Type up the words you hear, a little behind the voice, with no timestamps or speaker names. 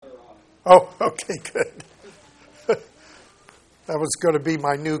Oh, okay, good. That was going to be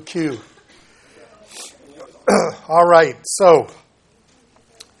my new cue. All right, so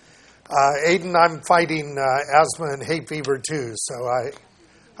Aiden, I'm fighting asthma and hay fever too, so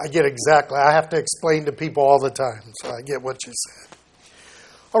I get exactly, I have to explain to people all the time, so I get what you said.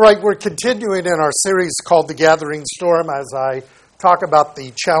 All right, we're continuing in our series called The Gathering Storm as I talk about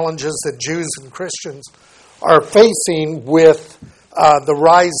the challenges that Jews and Christians are facing with the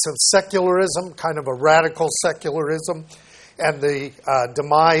rise of secularism, kind of a radical secularism, and the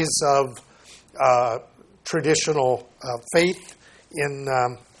demise of traditional faith in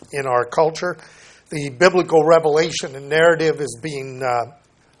our culture. The biblical revelation and narrative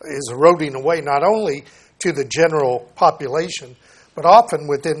is eroding away not only to the general population, but often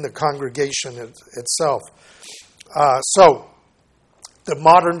within the congregation itself. So, the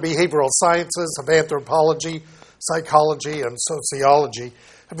modern behavioral sciences of anthropology, psychology, and sociology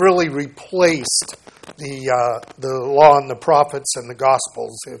have really replaced the law and the prophets and the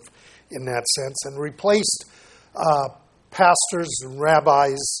Gospels, in that sense, and replaced pastors and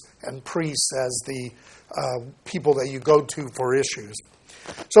rabbis and priests as the people that you go to for issues.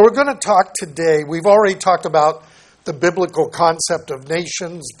 So we're going to talk today, we've already talked about the biblical concept of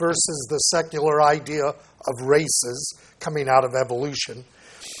nations versus the secular idea of races coming out of evolution.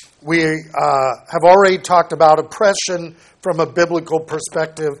 We have already talked about oppression from a biblical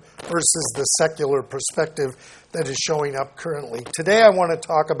perspective versus the secular perspective that is showing up currently. Today I want to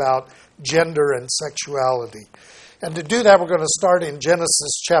talk about gender and sexuality. And to do that, we're going to start in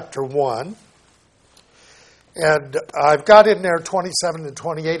Genesis chapter 1. And I've got in there 27 and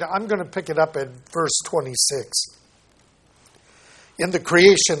 28. I'm going to pick it up at verse 26. In the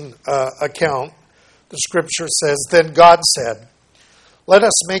creation account, the scripture says, "Then God said, 'Let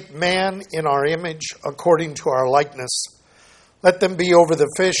us make man in our image according to our likeness. Let them be over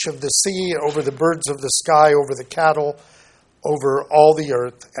the fish of the sea, over the birds of the sky, over the cattle, over all the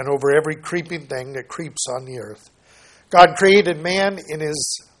earth, and over every creeping thing that creeps on the earth.' God created man in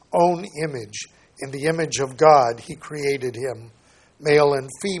his own image. In the image of God, he created him. Male and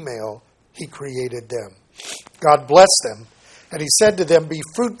female, he created them. God blessed them, and he said to them, 'Be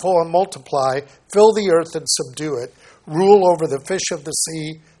fruitful and multiply, fill the earth and subdue it. Rule over the fish of the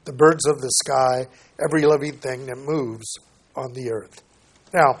sea, the birds of the sky, every living thing that moves on the earth.'"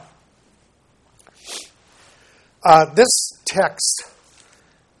 Now, this text,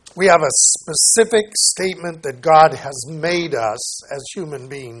 we have a specific statement that God has made us as human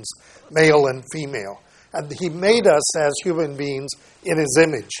beings, male and female. And he made us as human beings in his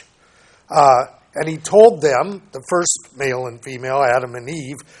image. And he told them, the first male and female, Adam and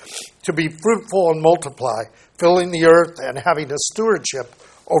Eve, to be fruitful and multiply, filling the earth and having a stewardship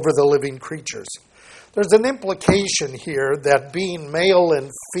over the living creatures. There's an implication here that being male and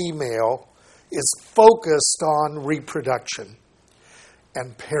female is focused on reproduction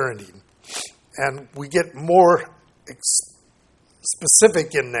and parenting. And we get more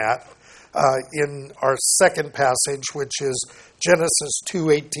specific in that in our second passage, which is Genesis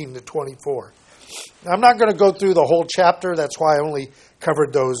 2:18 to 24. Now, I'm not going to go through the whole chapter. That's why I only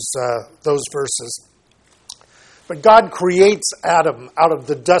covered those verses. But God creates Adam out of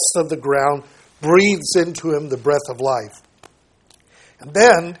the dust of the ground, breathes into him the breath of life. And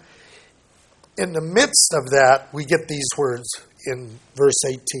then, in the midst of that, we get these words in verse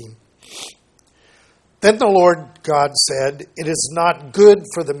 18. "Then the Lord God said, 'It is not good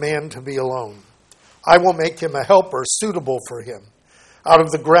for the man to be alone. I will make him a helper suitable for him. Out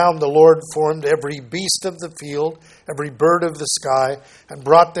of the ground the Lord formed every beast of the field, every bird of the sky, and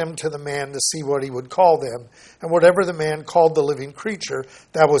brought them to the man to see what he would call them. And whatever the man called the living creature,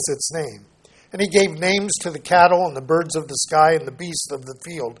 that was its name. And he gave names to the cattle and the birds of the sky and the beasts of the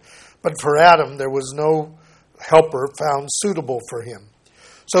field. But for Adam there was no helper found suitable for him.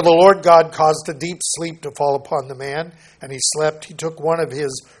 So the Lord God caused a deep sleep to fall upon the man, and he slept. He took one of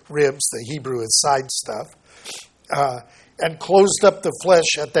his ribs," the Hebrew is side stuff, "and closed up the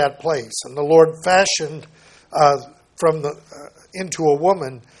flesh at that place. And the Lord fashioned into a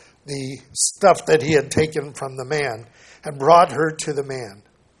woman the stuff that he had taken from the man, and brought her to the man.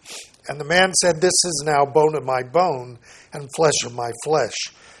 And the man said, 'This is now bone of my bone and flesh of my flesh.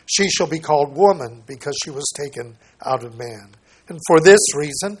 She shall be called woman, because she was taken out of man. And for this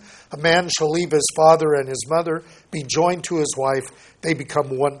reason, a man shall leave his father and his mother, be joined to his wife, they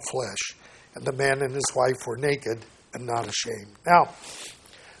become one flesh. And the man and his wife were naked and not ashamed.'" Now,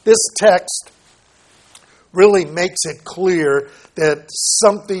 this text really makes it clear that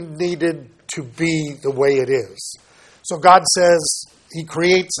something needed to be the way it is. So God says, he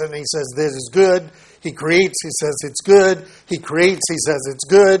creates and he says, "This is good." He creates, he says it's good. He creates, he says it's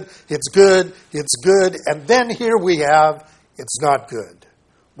good, it's good, it's good. And then here we have, it's not good.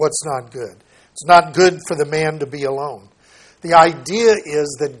 What's not good? It's not good for the man to be alone. The idea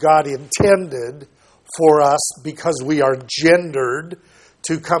is that God intended for us, because we are gendered,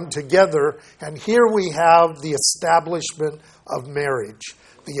 to come together. And here we have the establishment of marriage,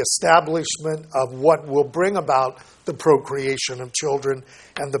 the establishment of what will bring about the procreation of children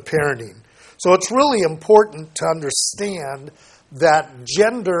and the parenting. So it's really important to understand that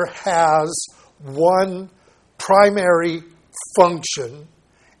gender has one primary function,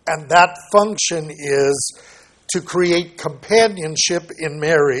 and that function is to create companionship in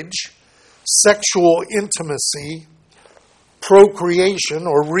marriage, sexual intimacy, procreation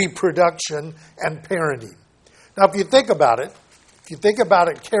or reproduction, and parenting. Now, if you think about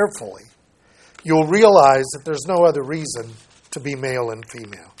it carefully, you'll realize that there's no other reason to be male and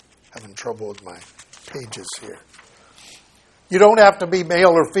female. Having trouble with my pages here. You don't have to be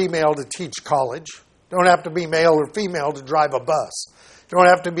male or female to teach college. You don't have to be male or female to drive a bus. You don't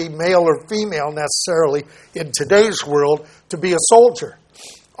have to be male or female necessarily in today's world to be a soldier.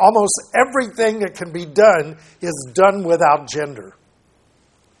 Almost everything that can be done is done without gender.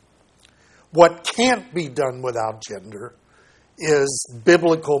 What can't be done without gender is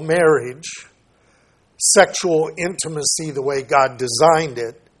biblical marriage, sexual intimacy the way God designed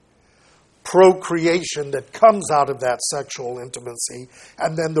it, procreation that comes out of that sexual intimacy,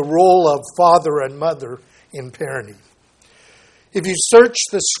 and then the role of father and mother in parenting. If you search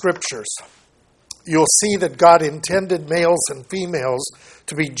the scriptures, you'll see that God intended males and females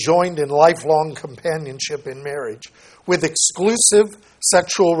to be joined in lifelong companionship in marriage, with exclusive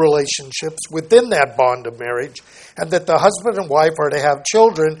sexual relationships within that bond of marriage, and that the husband and wife are to have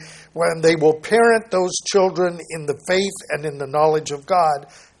children when they will parent those children in the faith and in the knowledge of God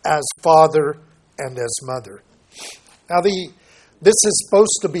as father and as mother. Now, this is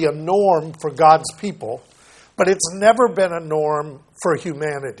supposed to be a norm for God's people, but it's never been a norm for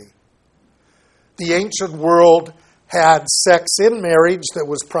humanity. The ancient world had sex in marriage that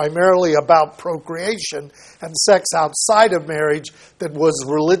was primarily about procreation, and sex outside of marriage that was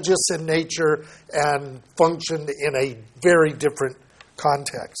religious in nature and functioned in a very different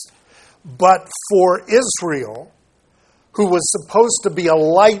context. But for Israel, who was supposed to be a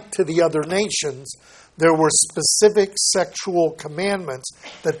light to the other nations, there were specific sexual commandments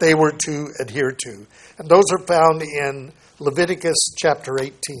that they were to adhere to. And those are found in Leviticus chapter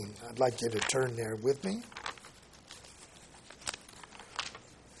 18. I'd like you to turn there with me.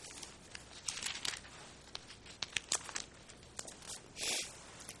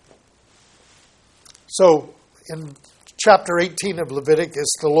 So, in chapter 18 of Leviticus,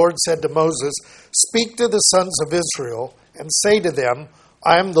 the Lord said to Moses, "Speak to the sons of Israel and say to them,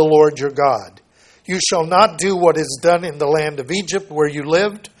 I am the Lord your God. You shall not do what is done in the land of Egypt where you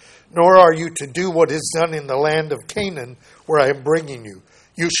lived, nor are you to do what is done in the land of Canaan where I am bringing you.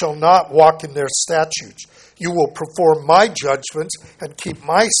 You shall not walk in their statutes. You will perform my judgments and keep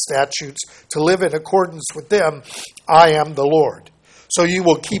my statutes to live in accordance with them. I am the Lord. So you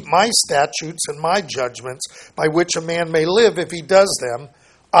will keep my statutes and my judgments by which a man may live if he does them.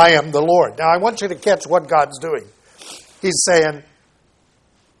 I am the Lord." Now I want you to catch what God's doing. He's saying,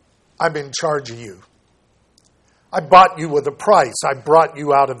 I'm in charge of you. I bought you with a price. I brought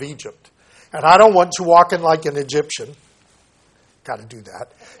you out of Egypt. And I don't want you walking like an Egyptian. Got to do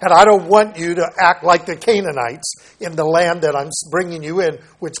that. And I don't want you to act like the Canaanites in the land that I'm bringing you in,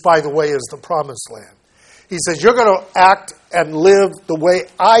 which, by the way, is the promised land. He says, you're going to act and live the way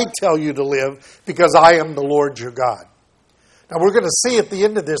I tell you to live because I am the Lord your God. Now, we're going to see at the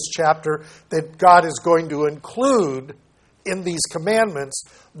end of this chapter that God is going to include in these commandments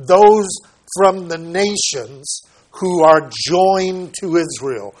those from the nations who are joined to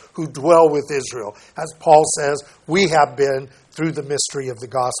Israel, who dwell with Israel. As Paul says, we have been through the mystery of the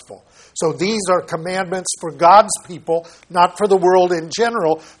gospel. So these are commandments for God's people, not for the world in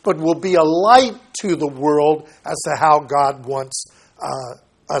general, but will be a light to the world as to how God wants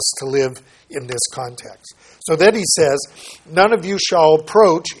us to live in this context. So then he says, none of you shall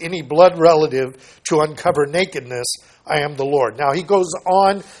approach any blood relative to uncover nakedness. I am the Lord. Now he goes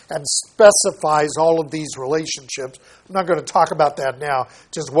on and specifies all of these relationships. I'm not going to talk about that now.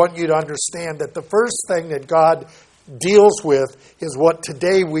 Just want you to understand that the first thing that God deals with is what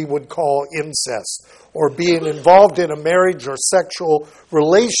today we would call incest, or being involved in a marriage or sexual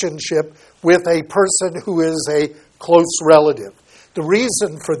relationship with a person who is a close relative. The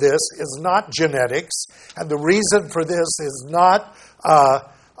reason for this is not genetics, and the reason for this is not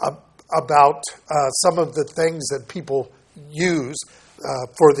about some of the things that people use.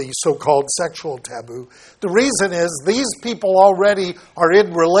 for the so-called sexual taboo. The reason is these people already are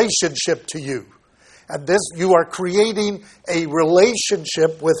in relationship to you. And this, you are creating a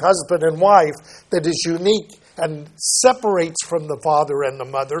relationship with husband and wife that is unique and separates from the father and the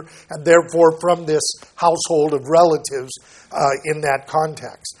mother, and therefore from this household of relatives in that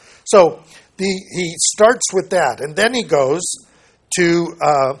context. So he starts with that, and then he goes to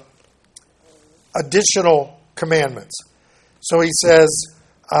additional commandments. So he says,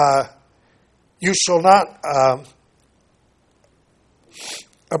 you shall not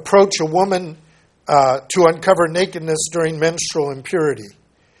approach a woman to uncover nakedness during menstrual impurity.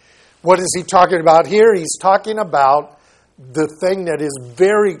 What is he talking about here? He's talking about the thing that is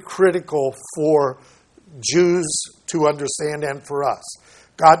very critical for Jews to understand and for us.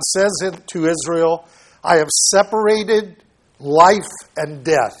 God says it to Israel, I have separated life and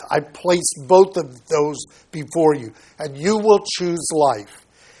death. I placed both of those before you, and you will choose life.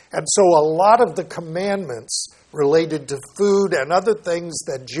 And so a lot of the commandments related to food and other things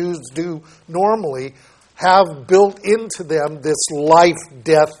that Jews do normally have built into them this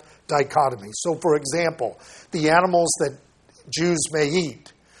life-death dichotomy. So, for example, the animals that Jews may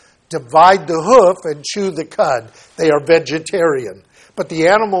eat, divide the hoof and chew the cud. They are vegetarian. But the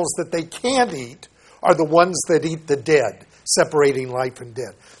animals that they can't eat are the ones that eat the dead, separating life and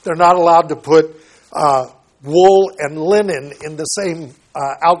death. They're not allowed to put wool and linen in the same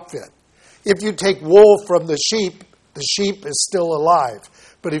outfit. If you take wool from the sheep is still alive.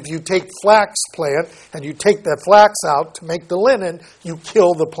 But if you take flax plant and you take that flax out to make the linen, you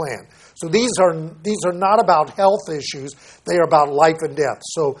kill the plant. So these are not about health issues. They are about life and death.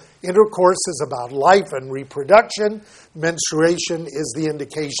 So intercourse is about life and reproduction. Menstruation is the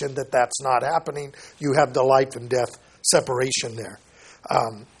indication that that's not happening. You have the life and death separation there.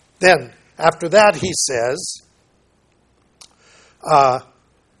 Then, after that, he says,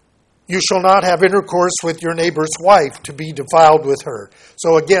 you shall not have intercourse with your neighbor's wife to be defiled with her.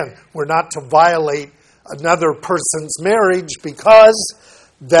 So again, we're not to violate another person's marriage because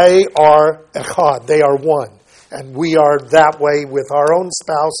they are echad, they are one. And we are that way with our own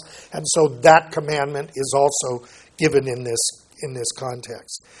spouse. And so that commandment is also given in this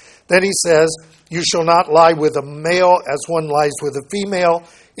context. Then he says, you shall not lie with a male as one lies with a female.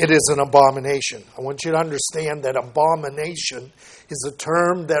 It is an abomination. I want you to understand that abomination is a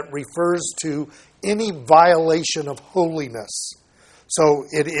term that refers to any violation of holiness. So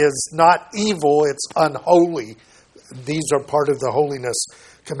it is not evil, it's unholy. These are part of the holiness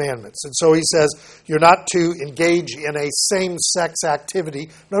commandments. And so he says, you're not to engage in a same-sex activity.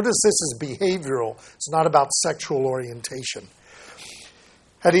 Notice this is behavioral. It's not about sexual orientation.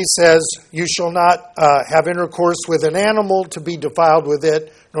 And he says, you shall not have intercourse with an animal to be defiled with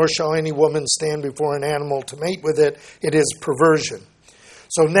it, nor shall any woman stand before an animal to mate with it. It is perversion.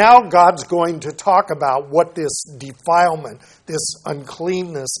 So now God's going to talk about what this defilement, this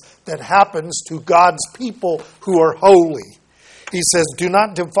uncleanness that happens to God's people who are holy. He says, do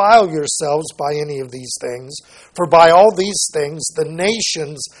not defile yourselves by any of these things, for by all these things the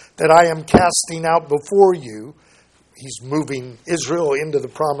nations that I am casting out before you, he's moving Israel into the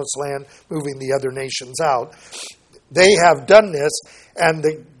promised land, moving the other nations out. They have done this, and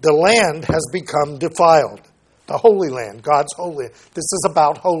the land has become defiled. The Holy Land, God's holy. This is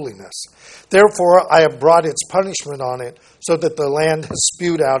about holiness. Therefore, I have brought its punishment on it, so that the land has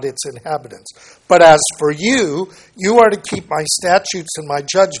spewed out its inhabitants. But as for you, you are to keep my statutes and my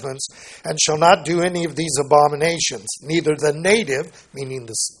judgments, and shall not do any of these abominations, neither the native, meaning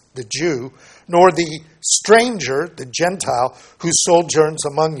the Jew, nor the stranger, the Gentile, who sojourns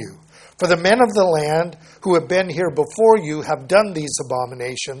among you. For the men of the land who have been here before you have done these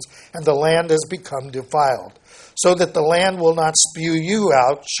abominations, and the land has become defiled. So that the land will not spew you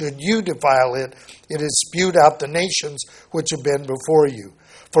out, should you defile it, it has spewed out the nations which have been before you.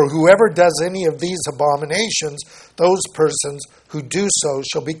 For whoever does any of these abominations, those persons who do so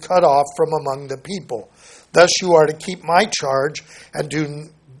shall be cut off from among the people. Thus you are to keep my charge, and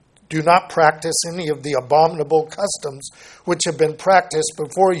do not practice any of the abominable customs which have been practiced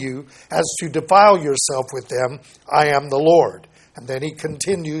before you, as to defile yourself with them. I am the Lord. And then he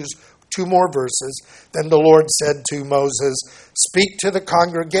continues 2 more verses. Then the Lord said to Moses, speak to the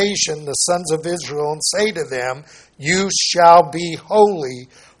congregation, the sons of Israel, and say to them, you shall be holy,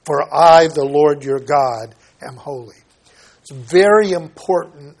 for I, the Lord your God, am holy. It's very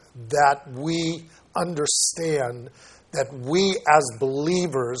important that we understand that we as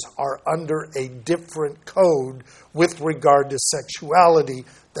believers are under a different code with regard to sexuality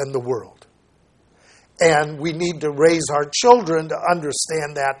than the world. And we need to raise our children to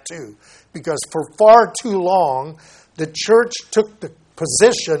understand that too. Because for far too long, the church took the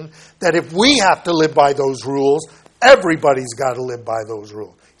position that if we have to live by those rules, everybody's got to live by those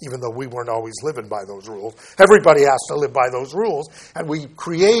rules. Even though we weren't always living by those rules. Everybody has to live by those rules. And we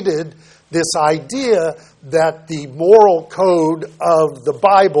created this idea that the moral code of the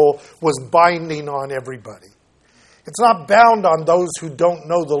Bible was binding on everybody. It's not bound on those who don't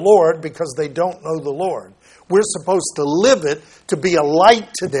know the Lord because they don't know the Lord. We're supposed to live it to be a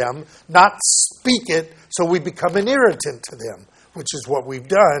light to them, not speak it so we become an irritant to them, which is what we've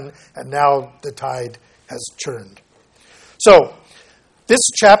done, and now the tide has turned. So, this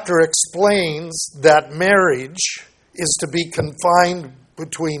chapter explains that marriage is to be confined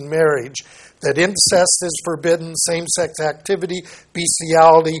between marriage, that incest is forbidden, same-sex activity,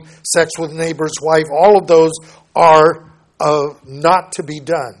 bestiality, sex with neighbor's wife, all of those are not to be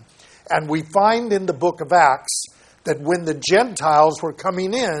done. And we find in the book of Acts that when the Gentiles were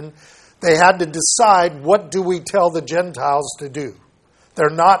coming in, they had to decide, what do we tell the Gentiles to do? They're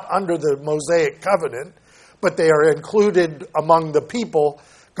not under the Mosaic covenant, but they are included among the people.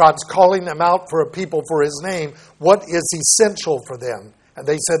 God's calling them out for a people for his name. What is essential for them? And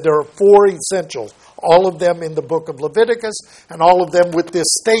they said there are 4 essentials, all of them in the book of Leviticus, and all of them with this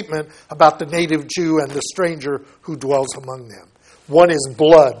statement about the native Jew and the stranger who dwells among them. One is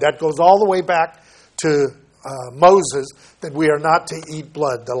blood. That goes all the way back to Moses, that we are not to eat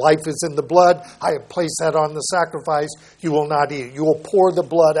blood. The life is in the blood. I have placed that on the sacrifice. You will not eat it. You will pour the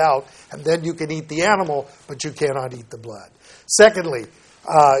blood out, and then you can eat the animal, but you cannot eat the blood. Secondly,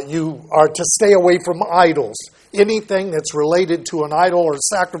 you are to stay away from idols. Anything that's related to an idol or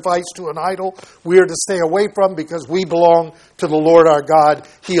sacrifice to an idol, we are to stay away from because we belong to the Lord our God.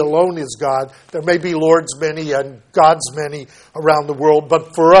 He alone is God. There may be lords many and gods many around the world,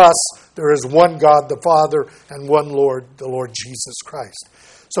 but for us, there is one God, the Father, and one Lord, the Lord Jesus Christ.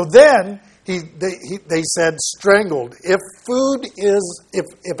 So then, they said strangled.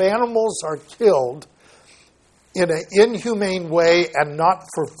 If animals are killed in an inhumane way and not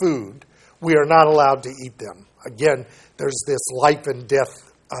for food, we are not allowed to eat them. Again, there's this life and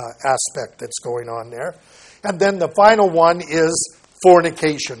death aspect that's going on there. And then the final one is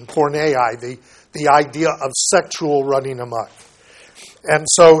fornication, porneia, the idea of sexual running amok. And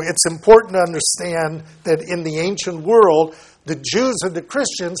so it's important to understand that in the ancient world, the Jews and the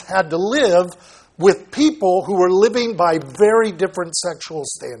Christians had to live with people who were living by very different sexual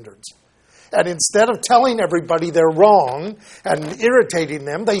standards. And instead of telling everybody they're wrong and irritating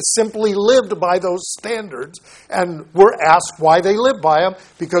them, they simply lived by those standards and were asked why they lived by them,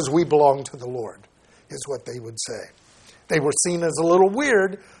 because we belong to the Lord, is what they would say. They were seen as a little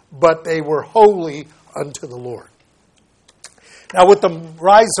weird, but they were holy unto the Lord. Now, with the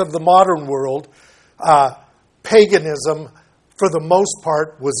rise of the modern world, paganism, for the most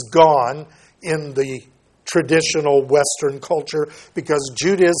part, was gone in the traditional Western culture because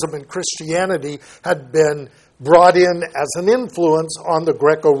Judaism and Christianity had been brought in as an influence on the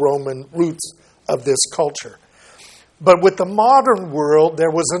Greco-Roman roots of this culture. But with the modern world,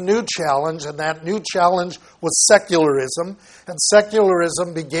 there was a new challenge, and that new challenge was secularism. And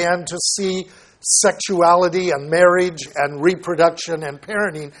secularism began to see sexuality and marriage and reproduction and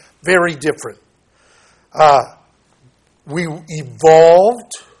parenting very different. We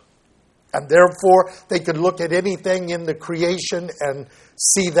evolved, and therefore they could look at anything in the creation and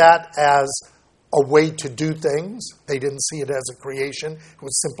see that as a way to do things. They didn't see it as a creation. It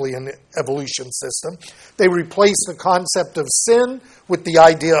was simply an evolution system. They replaced the concept of sin with the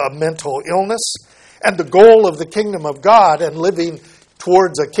idea of mental illness. And the goal of the kingdom of God and living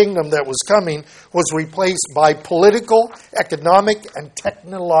towards a kingdom that was coming was replaced by political, economic, and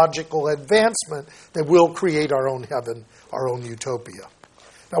technological advancement that will create our own heaven, our own utopia.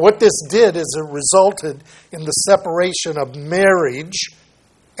 Now, what this did is it resulted in the separation of marriage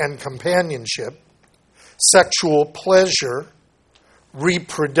and companionship, sexual pleasure,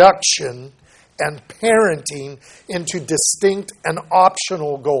 reproduction, and parenting into distinct and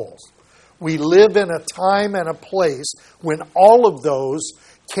optional goals. We live in a time and a place when all of those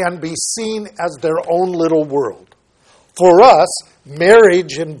can be seen as their own little world. For us,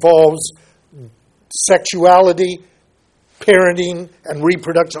 marriage involves sexuality, parenting, and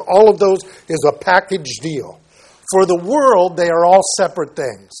reproduction. All of those is a package deal. For the world, they are all separate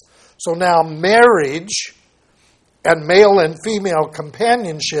things. So now marriage and male and female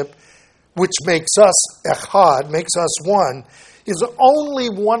companionship, which makes us echad, makes us one, is only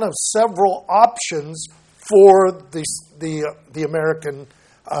one of several options for the American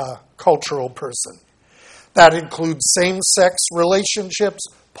cultural person. That includes same-sex relationships,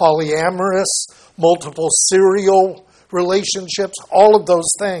 polyamorous, multiple serial relationships, all of those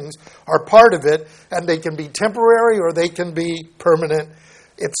things are part of it, and they can be temporary or they can be permanent.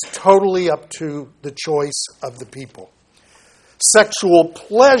 It's totally up to the choice of the people. Sexual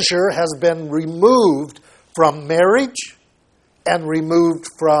pleasure has been removed from marriage and removed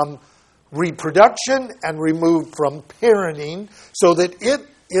from reproduction and removed from parenting so that it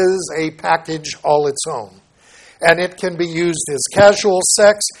is a package all its own. And it can be used as casual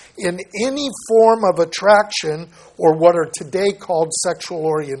sex in any form of attraction or what are today called sexual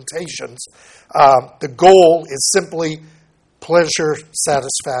orientations. The goal is simply pleasure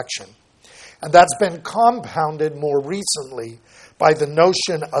satisfaction. And that's been compounded more recently by the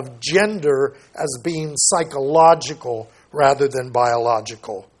notion of gender as being psychological rather than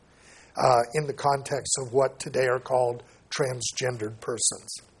biological in the context of what today are called transgendered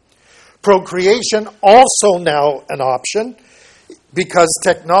persons. Procreation also now an option because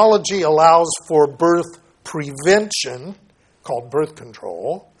technology allows for birth prevention, called birth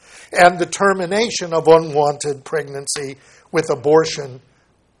control, and the termination of unwanted pregnancy with abortion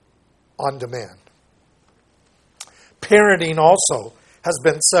on demand. Parenting also has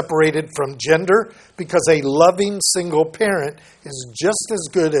been separated from gender because a loving single parent is just as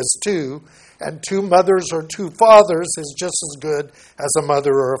good as two, and two mothers or two fathers is just as good as a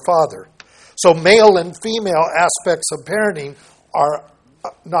mother or a father. So male and female aspects of parenting are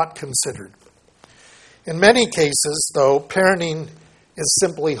not considered. In many cases, though, parenting is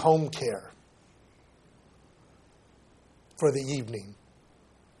simply home care for the evening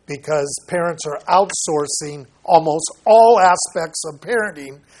because parents are outsourcing almost all aspects of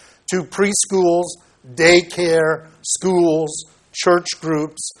parenting to preschools, daycare, schools, church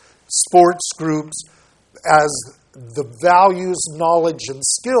groups, sports groups, as the values, knowledge, and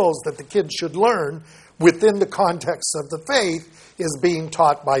skills that the kids should learn within the context of the faith is being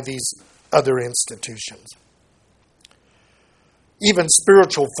taught by these other institutions. Even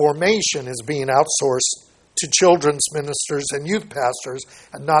spiritual formation is being outsourced to children's ministers and youth pastors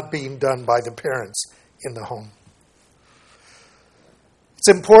and not being done by the parents in the home. It's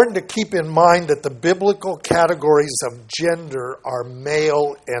important to keep in mind that the biblical categories of gender are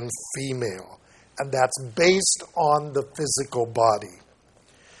male and female, and that's based on the physical body.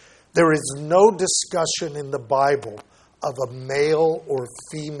 There is no discussion in the Bible of a male or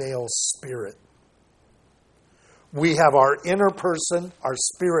female spirit. We have our inner person, our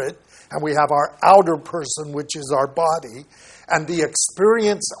spirit, and we have our outer person, which is our body. And the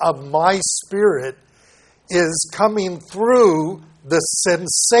experience of my spirit is coming through the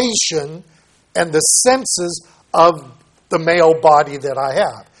sensation and the senses of the male body that I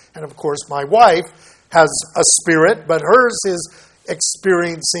have. And of course, my wife has a spirit, but hers is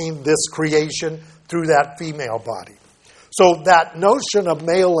experiencing this creation through that female body. So that notion of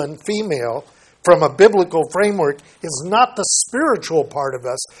male and female from a biblical framework is not the spiritual part of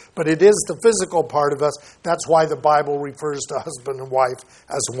us, but it is the physical part of us. That's why the Bible refers to husband and wife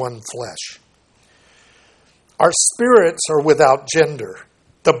as one flesh. Our spirits are without gender.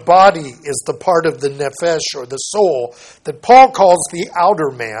 The body is the part of the nephesh, or the soul, that Paul calls the outer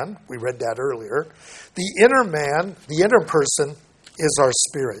man. We read that earlier. The inner man, the inner person, is our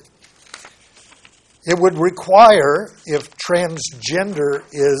spirit. It would require, if transgender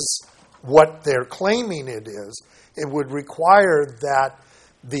is what they're claiming it is, it would require that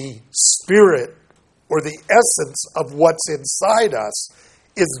the spirit or the essence of what's inside us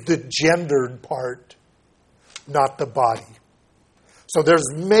is the gendered part, not the body. So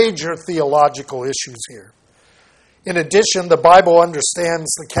there's major theological issues here. In addition, the Bible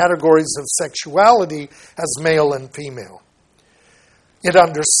understands the categories of sexuality as male and female. It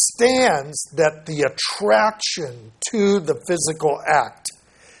understands that the attraction to the physical act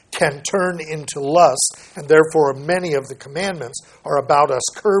can turn into lust, and therefore many of the commandments are about us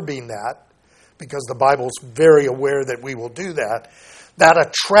curbing that, because the Bible's very aware that we will do that. That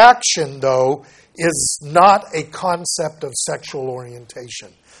attraction, though, is not a concept of sexual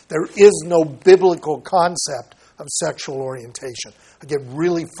orientation. There is no biblical concept of sexual orientation. I get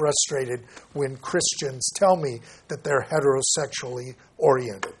really frustrated when Christians tell me that they're heterosexually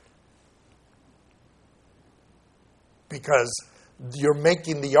oriented, because you're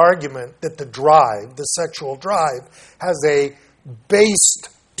making the argument that the drive, the sexual drive, has a based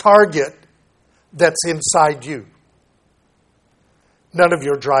target that's inside you. None of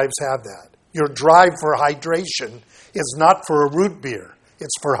your drives have that. Your drive for hydration is not for a root beer.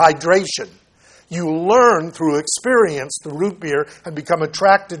 It's for hydration. You learn through experience the root beer and become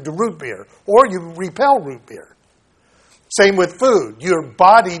attracted to root beer, or you repel root beer. Same with food. Your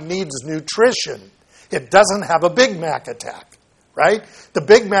body needs nutrition. It doesn't have a Big Mac attack, right? The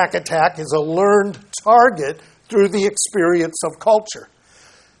Big Mac attack is a learned target through the experience of culture.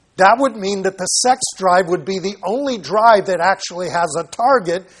 That would mean that the sex drive would be the only drive that actually has a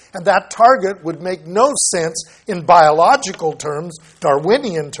target, and that target would make no sense in biological terms,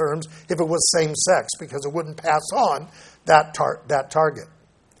 Darwinian terms, if it was same sex, because it wouldn't pass on that target.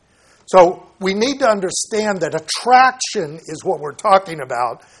 So we need to understand that attraction is what we're talking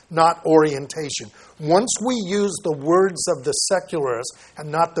about, not orientation. Once we use the words of the secularists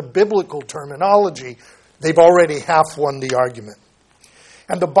and not the biblical terminology, they've already half won the argument.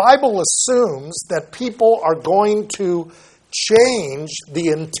 And the Bible assumes that people are going to change the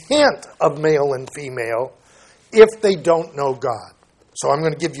intent of male and female if they don't know God. So I'm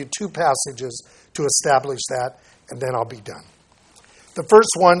going to give you two passages to establish that, and then I'll be done. The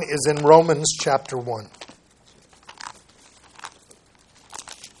first one is in Romans chapter 1.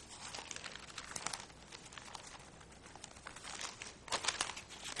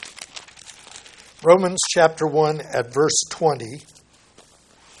 Romans chapter 1 at verse 20.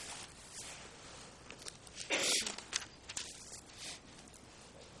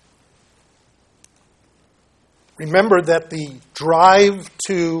 Remember that the drive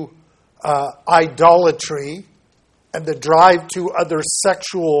to idolatry and the drive to other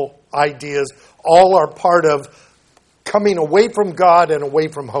sexual ideas all are part of coming away from God and away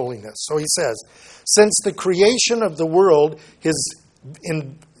from holiness. So he says, since the creation of the world, his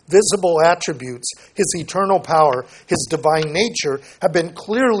invisible attributes, his eternal power, his divine nature have been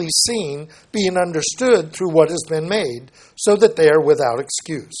clearly seen, being understood through what has been made, so that they are without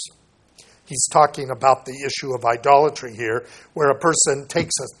excuse. He's talking about the issue of idolatry here, where a person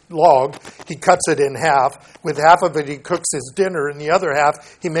takes a log, he cuts it in half. With half of it, he cooks his dinner, and the other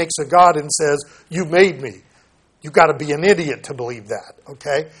half, he makes a god and says, "You made me." You've got to be an idiot to believe that,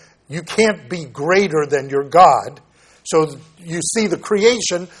 okay? You can't be greater than your God. So you see the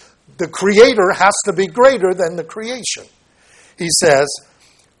creation, the creator has to be greater than the creation. He says,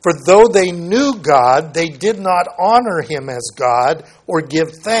 for though they knew God, they did not honor him as God or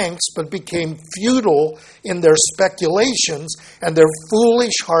give thanks, but became futile in their speculations, and their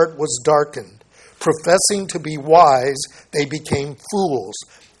foolish heart was darkened. Professing to be wise, they became fools,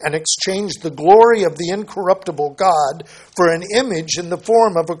 and exchanged the glory of the incorruptible God for an image in the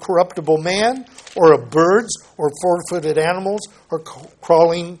form of a corruptible man, or of birds, or four-footed animals, or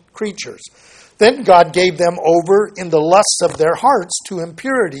crawling creatures. Then God gave them over in the lusts of their hearts to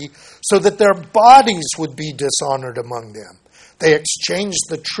impurity, so that their bodies would be dishonored among them. They exchanged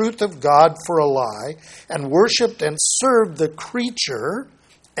the truth of God for a lie, and worshipped and served the creature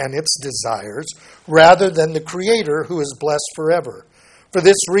and its desires, rather than the Creator, who is blessed forever. For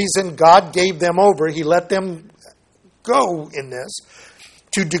this reason, God gave them over, he let them go in this,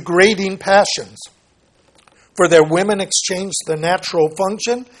 to degrading passions. For their women exchanged the natural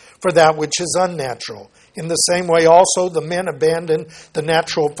function for that which is unnatural. In the same way also the men abandoned the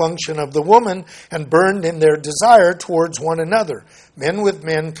natural function of the woman and burned in their desire towards one another, men with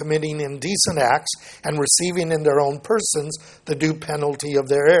men committing indecent acts and receiving in their own persons the due penalty of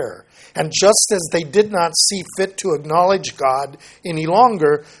their error. And just as they did not see fit to acknowledge God any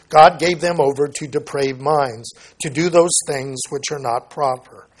longer, God gave them over to depraved minds, to do those things which are not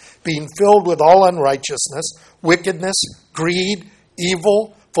proper, being filled with all unrighteousness, wickedness, greed,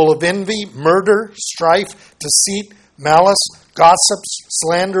 evil, full of envy, murder, strife, deceit, malice, gossips,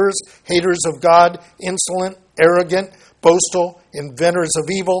 slanderers, haters of God, insolent, arrogant, boastful, inventors of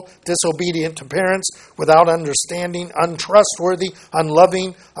evil, disobedient to parents, without understanding, untrustworthy,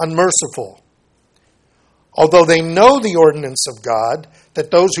 unloving, unmerciful. Although they know the ordinance of God,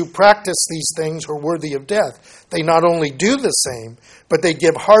 that those who practice these things are worthy of death, they not only do the same, but they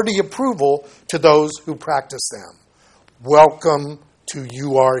give hearty approval to those who practice them. Welcome to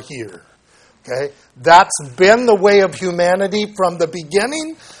You Are Here. Okay? That's been the way of humanity from the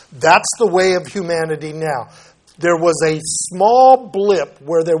beginning. That's the way of humanity now. There was a small blip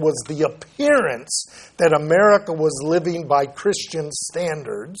where there was the appearance that America was living by Christian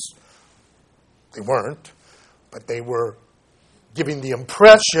standards. They weren't, but they were giving the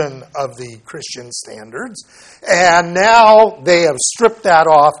impression of the Christian standards. And now they have stripped that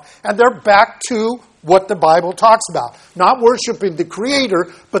off, and they're back to what the Bible talks about. Not worshiping the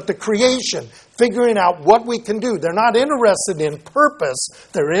Creator, but the creation. Figuring out what we can do. They're not interested in purpose.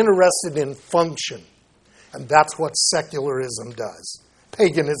 They're interested in function. And that's what secularism does.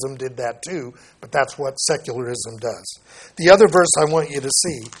 Paganism did that too, but that's what secularism does. The other verse I want you to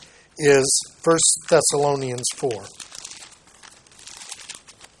see is 1 Thessalonians 4.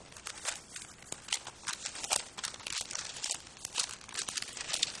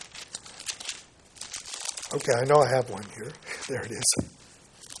 Okay, I know I have one here. There it is.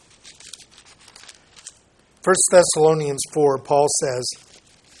 1 Thessalonians 4, Paul says,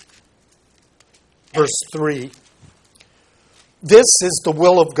 verse 3, "This is the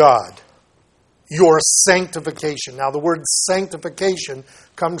will of God, your sanctification." Now, the word sanctification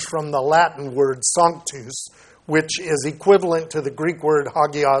comes from the Latin word sanctus, which is equivalent to the Greek word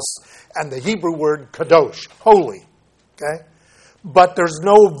hagios and the Hebrew word kadosh, holy. Okay? But there's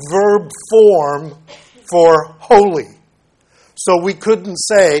no verb form for holy. So we couldn't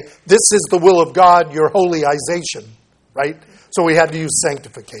say, this is the will of God, your holyization, right? So we had to use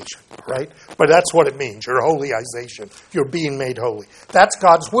sanctification, right? But that's what it means, your holyization. You're being made holy. That's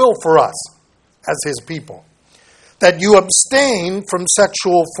God's will for us as His people. That you abstain from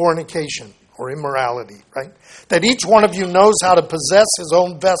sexual fornication or immorality, right? That each one of you knows how to possess his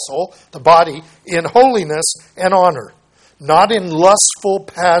own vessel, the body, in holiness and honor, not in lustful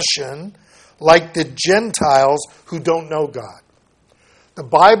passion like the Gentiles who don't know God. The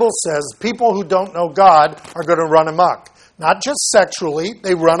Bible says people who don't know God are going to run amok. Not just sexually,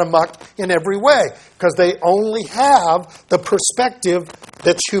 they run amok in every way because they only have the perspective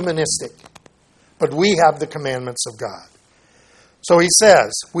that's humanistic. But we have the commandments of God. So he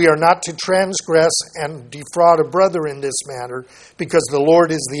says, we are not to transgress and defraud a brother in this matter, because the Lord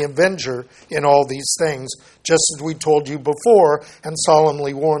is the avenger in all these things, just as we told you before and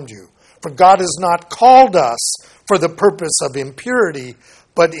solemnly warned you. For God has not called us for the purpose of impurity,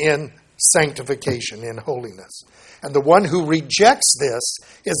 but in sanctification, in holiness. And the one who rejects this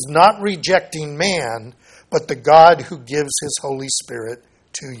is not rejecting man, but the God who gives His Holy Spirit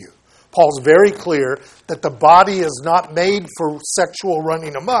to you. Paul's very clear that the body is not made for sexual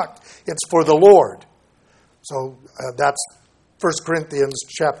running amok. It's for the Lord. So that's 1 Corinthians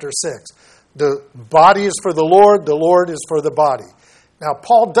chapter 6. The body is for the Lord is for the body. Now,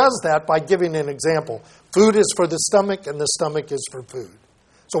 Paul does that by giving an example. Food is for the stomach, and the stomach is for food.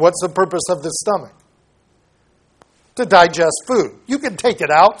 So what's the purpose of the stomach? To digest food. You can take it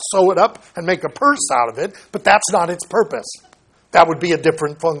out, sew it up, and make a purse out of it, but that's not its purpose. That would be a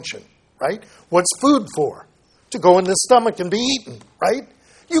different function. Right? What's food for? To go in the stomach and be eaten, right?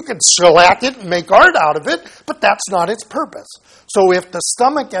 You can shellac it and make art out of it, but that's not its purpose. So if the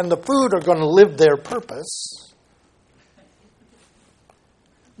stomach and the food are going to live their purpose,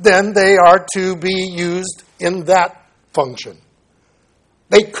 then they are to be used in that function.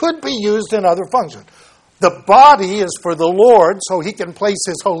 They could be used in other functions. The body is for the Lord, so He can place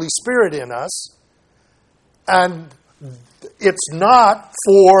His Holy Spirit in us, and it's not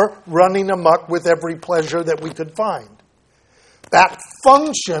for running amok with every pleasure that we could find. That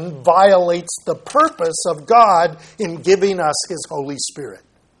function violates the purpose of God in giving us His Holy Spirit.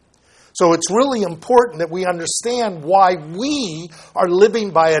 So it's really important that we understand why we are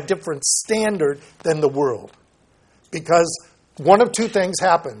living by a different standard than the world. Because one of two things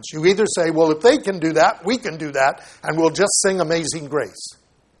happens. You either say, well, if they can do that, we can do that, and we'll just sing Amazing Grace.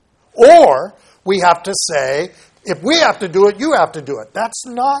 Or we have to say, if we have to do it, you have to do it. That's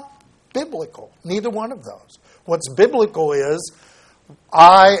not biblical. Neither one of those. What's biblical is,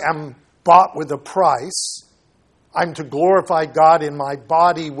 I am bought with a price. I'm to glorify God in my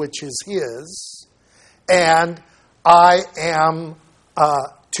body, which is His. And I am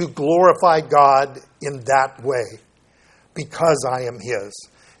to glorify God in that way because I am His.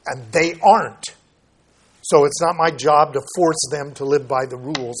 And they aren't. So it's not my job to force them to live by the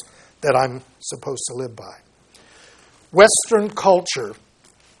rules that I'm supposed to live by. Western culture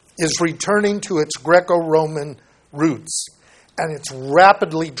is returning to its Greco-Roman roots, and it's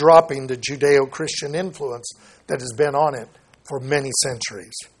rapidly dropping the Judeo-Christian influence that has been on it for many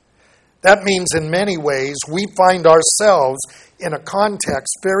centuries. That means in many ways we find ourselves in a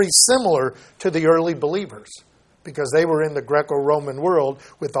context very similar to the early believers, because they were in the Greco-Roman world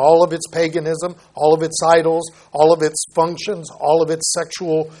with all of its paganism, all of its idols, all of its functions, all of its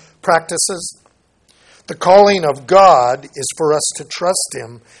sexual practices. The calling of God is for us to trust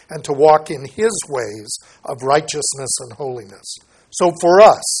Him and to walk in His ways of righteousness and holiness. So for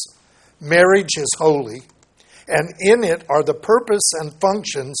us, marriage is holy, and in it are the purpose and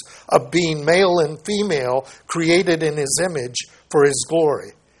functions of being male and female, created in His image for His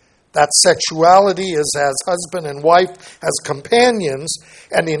glory. That sexuality is as husband and wife, as companions,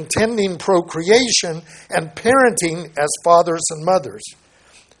 and intending procreation, and parenting as fathers and mothers,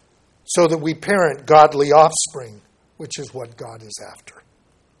 so that we parent godly offspring, which is what God is after,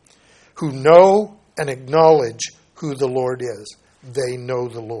 who know and acknowledge who the Lord is. They know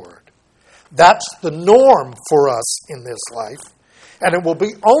the Lord. That's the norm for us in this life, and it will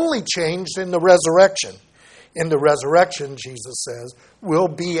be only changed in the resurrection. In the resurrection, Jesus says, we'll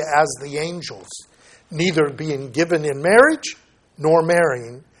be as the angels, neither being given in marriage nor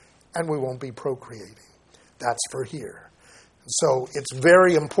marrying, and we won't be procreating. That's for here. So it's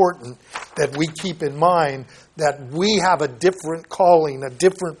very important that we keep in mind that we have a different calling, a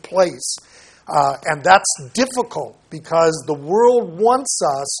different place. And that's difficult because the world wants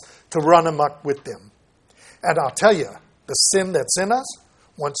us to run amok with them. And I'll tell you, the sin that's in us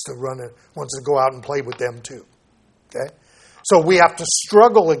wants to go out and play with them too. Okay? So we have to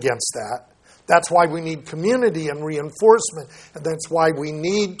struggle against that. That's why we need community and reinforcement. And that's why we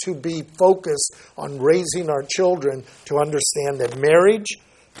need to be focused on raising our children to understand that marriage,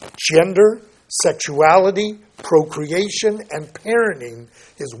 gender, sexuality, procreation, and parenting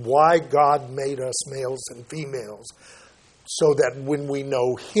is why God made us males and females. So that when we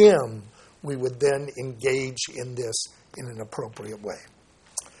know Him, we would then engage in this in an appropriate way.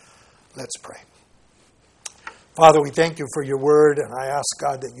 Let's pray. Father, we thank you for your word, and I ask,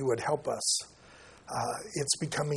 God, that you would help us. It's becoming